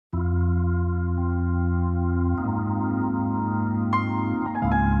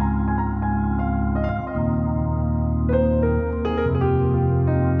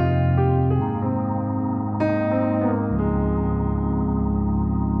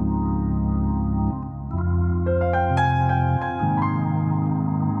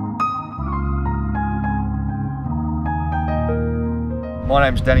My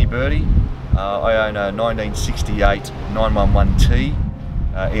name's Danny Berti. I own a 1968 911T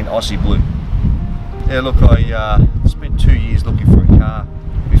in Ossi blue. Yeah, look, I spent 2 years looking for a car.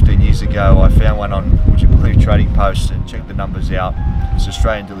 15 years ago I found one on, would you believe, Trading Post, and checked the numbers out. It's an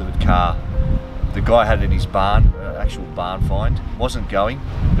Australian delivered car. The guy had it in his barn, actual barn find. Wasn't going.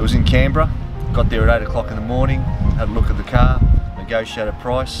 It was in Canberra. Got there at 8 o'clock in the morning, had a look at the car, negotiated a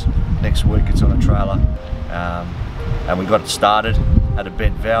price. Next week it's on a trailer. And we got it started. Had a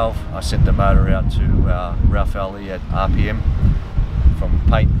bent valve. I sent the motor out to Ralph Ali at RPM. From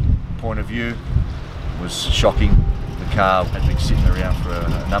paint point of view, it was shocking. The car had been sitting around for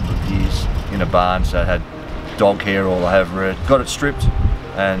a number of years in a barn, so it had dog hair all over it. Got it stripped,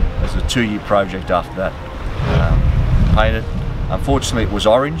 and it was a 2-year project after that. Painted. Unfortunately it was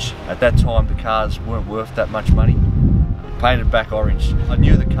orange. At that time the cars weren't worth that much money. Painted back orange. I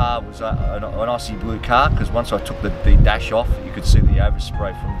knew the car was an Ossi blue car because once I took the dash off, you could see the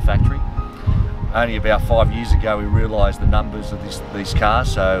overspray from the factory. Only about 5 years ago we realised the numbers of these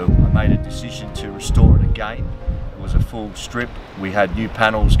cars, so I made a decision to restore it again. It was a full strip. We had new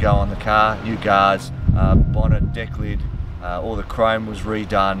panels go on the car, new guards, bonnet, deck lid, all the chrome was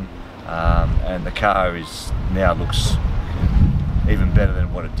redone, and the car now looks even better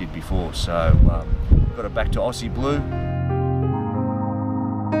than what it did before. So got it back to Ossi blue.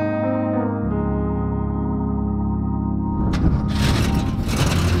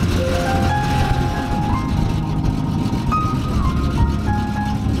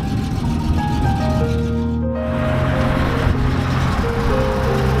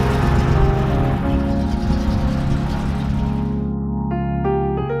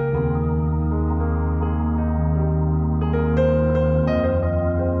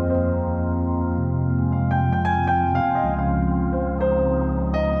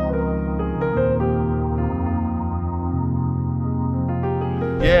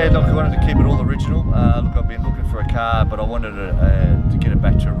 Yeah, look, I wanted to keep it all original. Look, I've been looking for a car, but I wanted to get it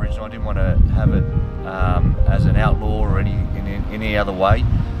back to original. I didn't want to have it as an outlaw or any other way.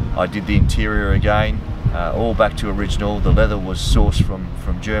 I did the interior again, all back to original. The leather was sourced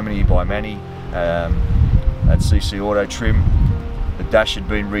from Germany by Manny at CC Auto Trim. The dash had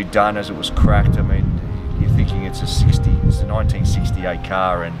been redone as it was cracked. I mean, you're thinking it's a 1968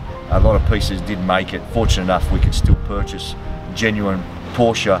 car, and a lot of pieces did make it. Fortunate enough, we could still purchase genuine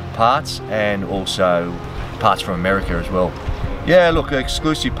Porsche parts and also parts from America as well. Yeah, look,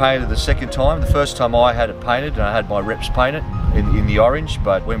 exclusive painted the second time. The first time I had it painted, and I had my reps paint it in the orange,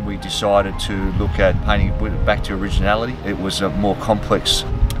 but when we decided to look at painting it back to originality, it was a more complex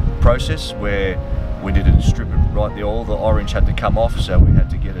process where we did it strip it right. All the orange had to come off, so we had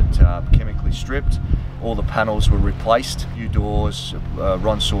to get it chemically stripped. All the panels were replaced. New doors,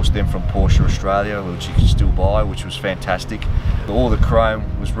 Ron sourced them from Porsche Australia, which you can still buy, which was fantastic. All the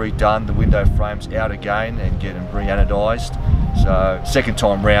chrome was redone, the window frames out again and re-anodised. So second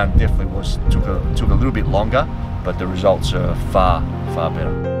time round definitely took a little bit longer, but the results are far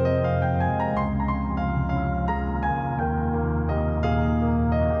better.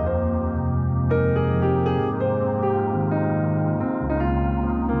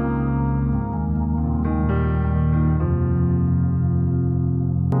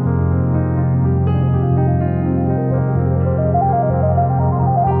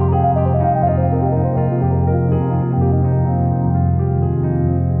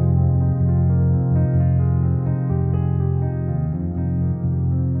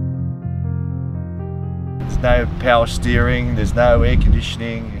 No power steering, there's no air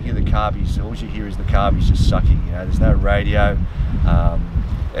conditioning. You hear the carbies, all you hear is the carbies just sucking, you know, there's no radio.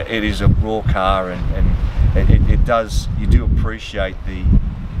 It is a raw car, and you do appreciate the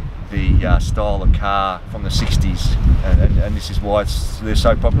style of car from the 60s, and this is why they're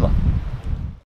so popular.